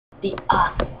The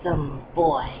awesome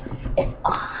boy is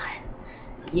on.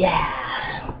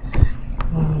 Yeah.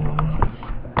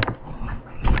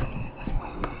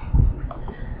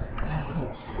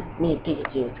 Me and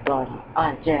Pikachu is going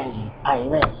on a journey. Are you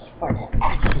ready for the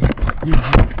action?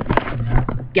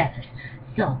 Together.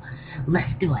 So,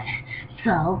 let's do it.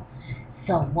 So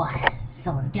what?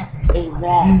 So together. Hey,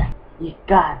 Red, you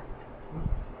got.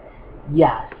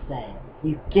 Yeah, say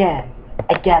you can.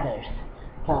 Together.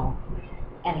 So,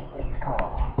 anything's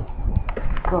cool.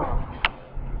 Cool.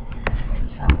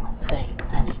 So, say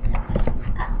anything.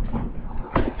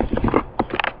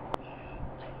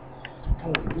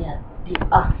 Oh, yeah, the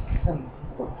awesome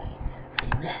boy. Are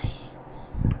you ready?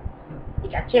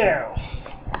 Pikachu.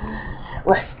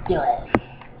 Let's do it.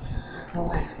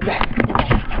 Let's do it.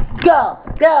 Go!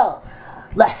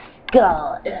 Let's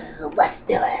go! Let's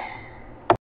do it.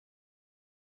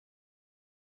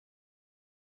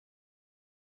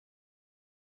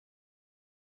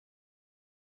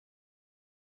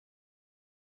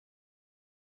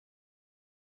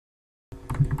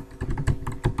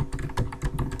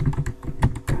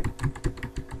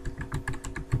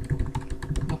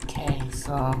 Okay,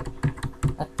 so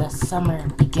at the summer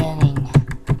beginning,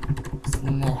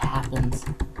 something that happens.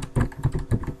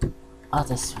 Oh,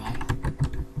 this one.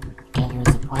 Okay, here's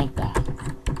the point that.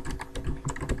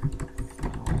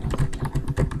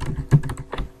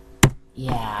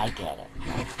 Yeah, I get it.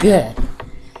 Good.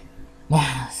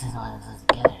 Now, this is one of those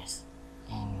getters.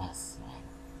 And this one.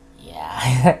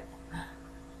 Yeah.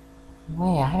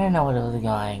 Wait, I don't know what it was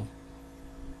going.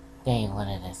 They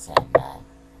wanted to send that.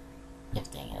 If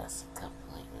they is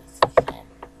completely suspend.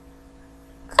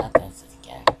 Cut this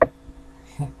again.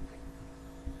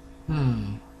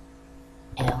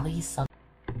 At least something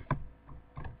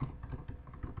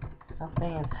is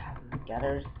happening.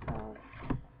 Gutters,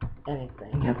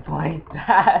 anything is like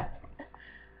that.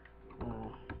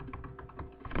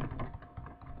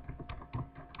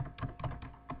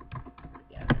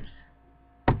 Gutters.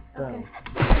 So.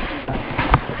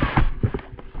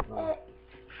 Okay.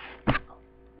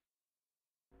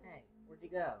 Hey, where'd you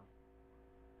go?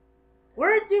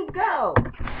 Where'd you go?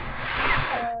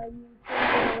 You a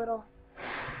little.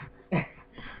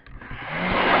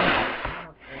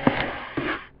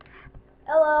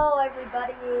 Hello,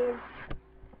 everybody.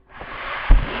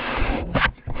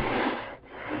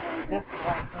 This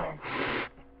one here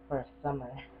for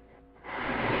summer.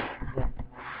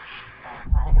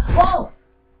 Whoa!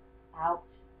 Ouch.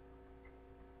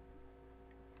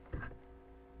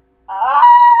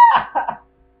 Ah!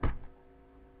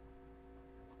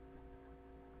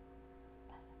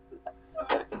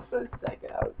 For a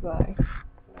second, I was like,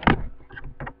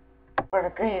 for the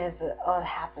greatest, it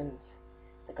happens.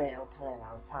 The great ultimate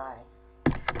all the time.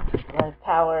 My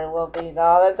tower will be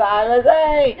all the time the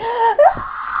same.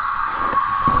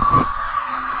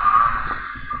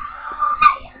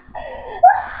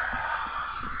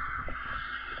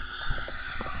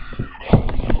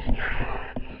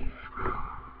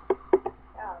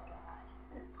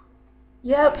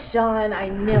 Yep, Shawn, I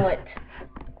knew it.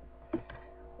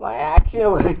 My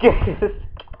action was good.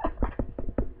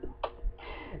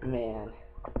 Man.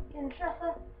 And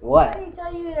Tressa, What? did anybody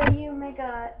tell you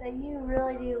that you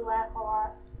really do laugh a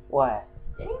lot? What?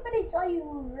 Did anybody tell you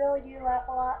you really do laugh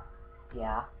a lot?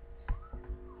 Yeah.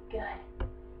 Good.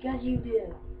 Because you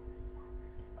do.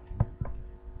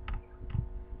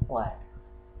 What?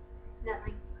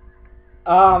 Nothing.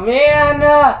 Oh man!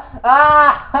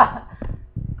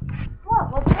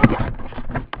 What? What's wrong?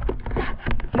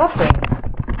 Nothing.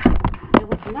 It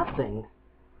was nothing.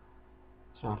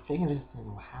 So I figured this thing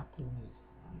will happen.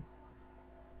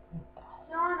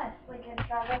 Honestly,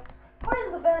 Tressa, what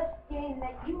is the best game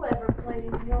that you ever played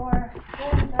in your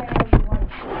whole entire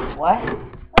life? What?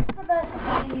 What's the best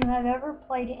game you have ever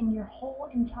played in your whole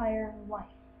entire life?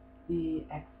 The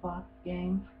Xbox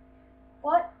games.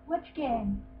 What? Which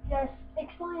game? Just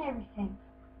explain everything.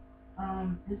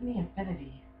 Disney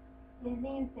Infinity.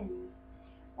 Disney Infinity.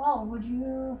 Well,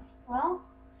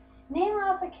 name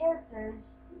out the characters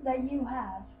that you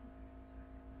have.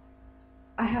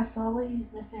 I have Sully,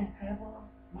 Mr. Incredible,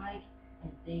 Mike,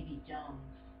 and Davy Jones.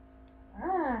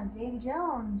 Ah, Davy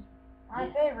Jones. My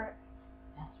favorite.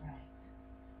 That's right.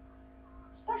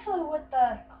 Especially with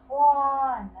the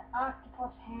claw and the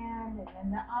octopus hand and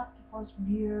then the octopus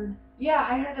beard. Yeah,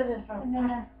 I heard of this from. And then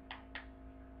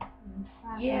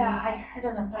I heard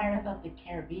of the Pirates of the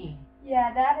Caribbean.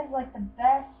 Yeah, that is like the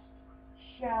best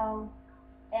show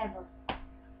ever.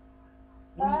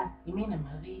 You mean a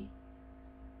movie?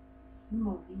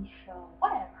 Movie show,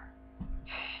 whatever.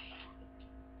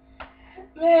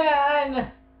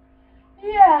 Man!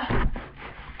 Yeah.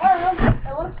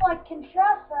 It looks like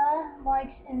Kinshasa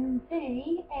likes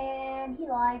Infinity, and he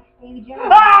likes Davy Jones.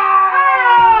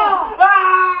 Ah!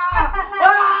 Ah!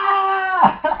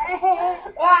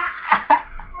 Ah!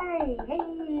 Hey.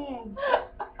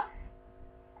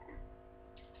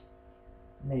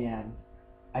 Man,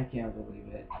 I can't believe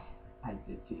it. I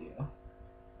did to you.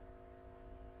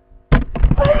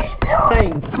 What are you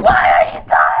doing? Why are you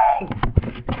dying?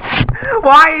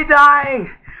 Why are you dying?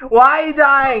 Why are you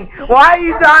dying? Why are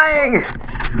you dying?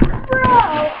 Bro,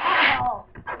 ow.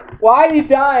 Why are you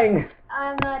dying?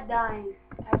 I'm not dying.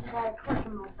 I just had a click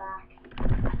in my back.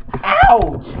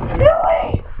 Ouch!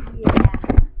 Really? Yeah.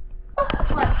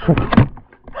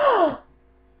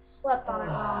 Slept on it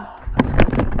wrong.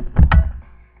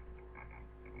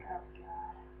 Oh,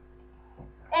 God.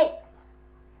 Hey!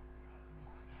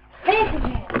 Pay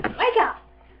attention! Wake up!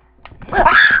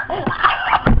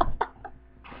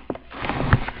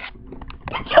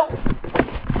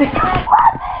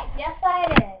 Yes, I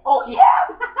did. Oh, yeah!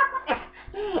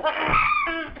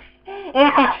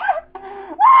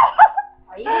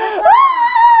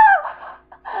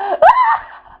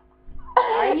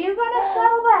 Are you gonna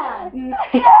settle down?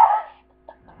 Yes!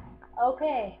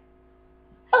 Okay.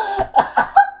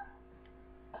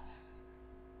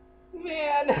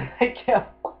 Man, I can't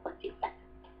believe it.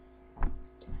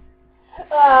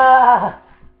 Ah!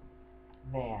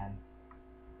 Man,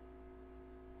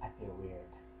 I feel weird.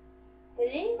 Did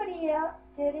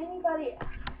anybody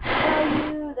tell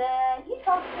you that you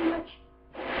talk too much?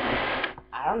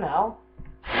 I don't know.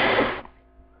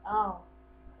 Oh,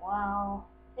 wow.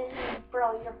 This is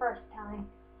probably your first time.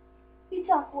 You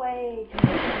talk way too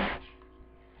much.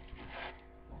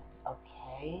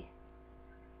 Okay.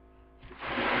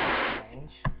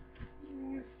 Strange.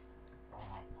 Oh,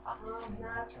 my pocket's No.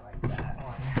 like that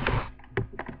one.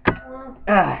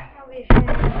 Don't be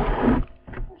ashamed.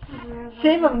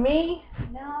 Shame of me?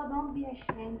 No, don't be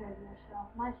ashamed of yourself.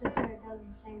 My sister does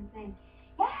the same thing.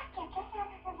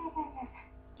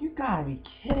 You gotta be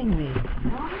kidding me.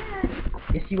 No, I'm not.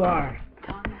 Yes, you are.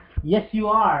 No, I'm not. Yes, you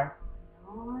are.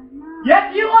 No, I'm not.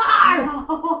 Yes, you are! No,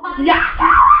 I'm Yeah!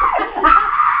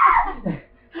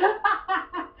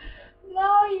 No,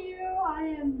 I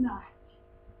am not.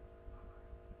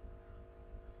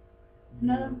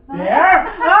 Another There!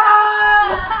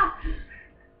 Ah!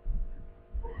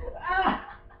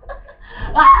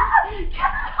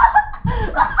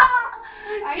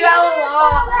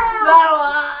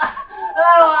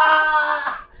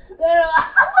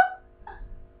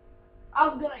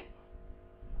 I'm gonna.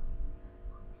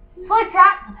 Push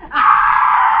up.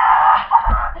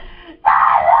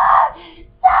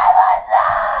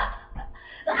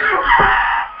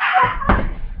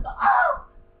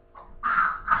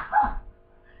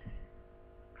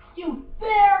 You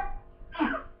there?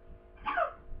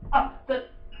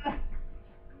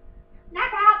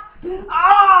 Knock out.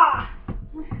 Ah!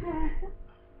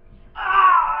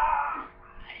 Ah!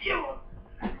 You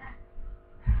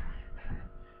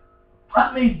put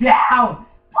me down.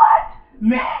 Put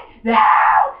me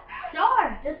down.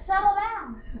 Sure, just settle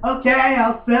down. Okay,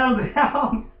 I'll settle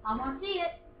down. I want to see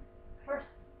it. First.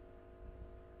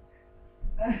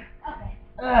 Okay.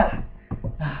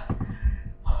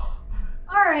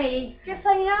 Alrighty, just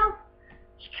so you know,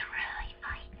 you can really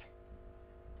fight.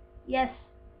 Yes.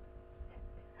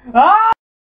 Ah!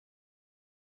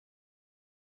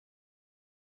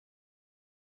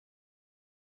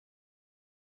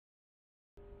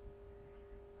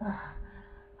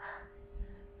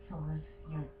 So is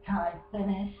your time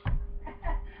finished?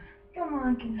 Come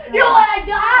on, Kinshasa. You wanna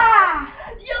die?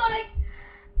 You wanna...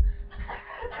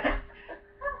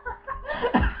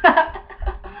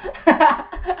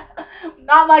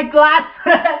 Not my glasses!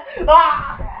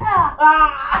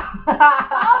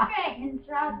 Okay,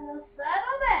 Kinshasa,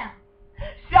 settle down.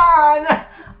 Shawn,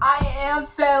 I am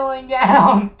settling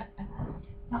down.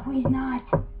 No, he's not.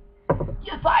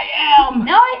 Yes, I am.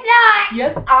 No, he's not.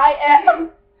 Yes, I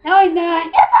am. No, he's not.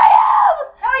 Yes, I am.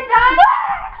 No, he's not.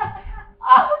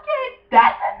 Okay,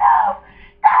 that's enough.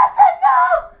 That's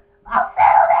enough. I'll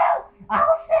settle down.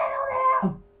 I'll settle down.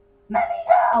 Let me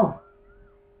go.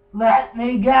 Let me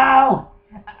go.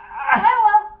 I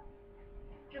will.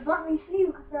 Just let me see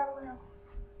you can settle down.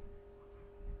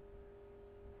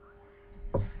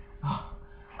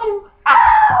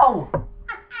 Ow!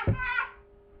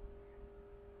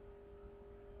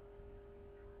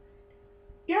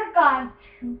 You're gone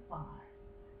too far.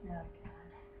 Oh, God.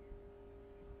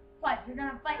 What, you're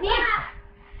gonna fight me?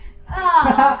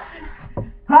 Oh.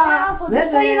 Well,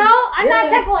 just so you know, I'm not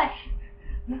ticklish.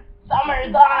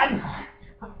 Summer's on.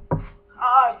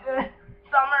 Oh,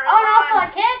 summer's Oh, no, on. so I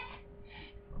can't.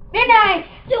 Midnight.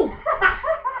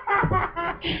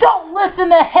 Don't listen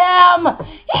to him!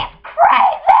 He's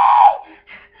crazy!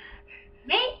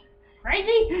 Me?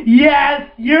 Crazy? Yes,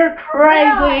 you're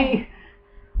crazy! No.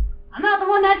 I'm not the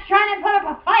one that's trying to put up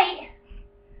a fight.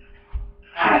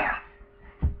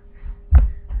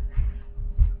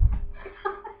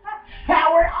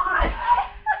 Power on!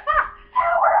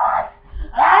 Power on!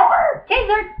 Power!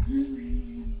 Taser!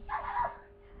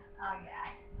 Oh, yeah.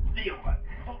 Feel it.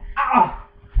 Oh.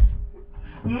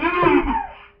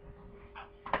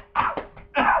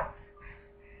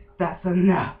 That's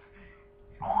enough.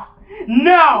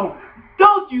 No!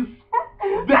 Don't you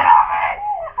spit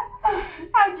on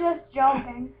I'm just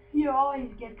joking. You always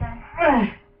get that.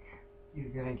 it! You're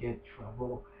gonna get in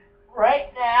trouble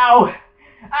right now.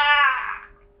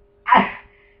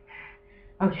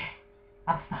 Okay,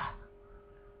 I'll stop.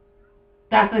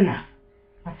 That's enough.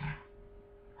 That's enough.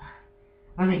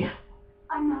 Let me go.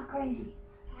 I'm not crazy.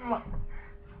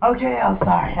 Okay, I'm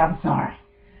sorry. I'm sorry.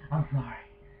 I'm sorry.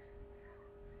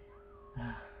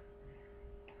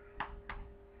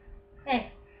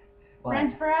 Hey, What?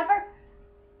 friends forever?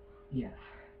 Yes.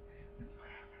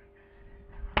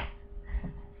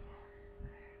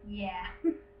 Yeah.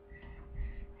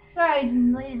 Sorry,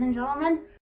 ladies and gentlemen.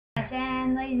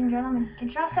 And ladies and gentlemen,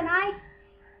 Josh and I,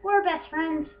 we're best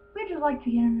friends. We just like to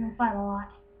get into a fight a lot.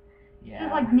 Yeah.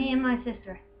 Just like me and my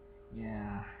sister.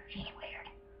 Yeah. She's weird.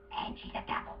 And she's a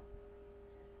devil.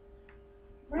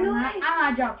 Really? I'm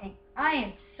not joking. I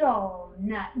am so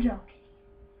not joking.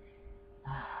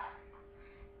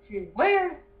 She's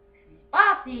weird. She's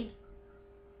bossy.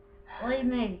 Believe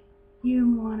me, you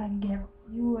would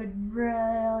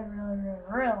really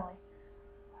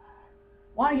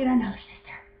want to get another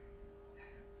sister.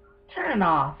 Turn it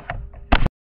off.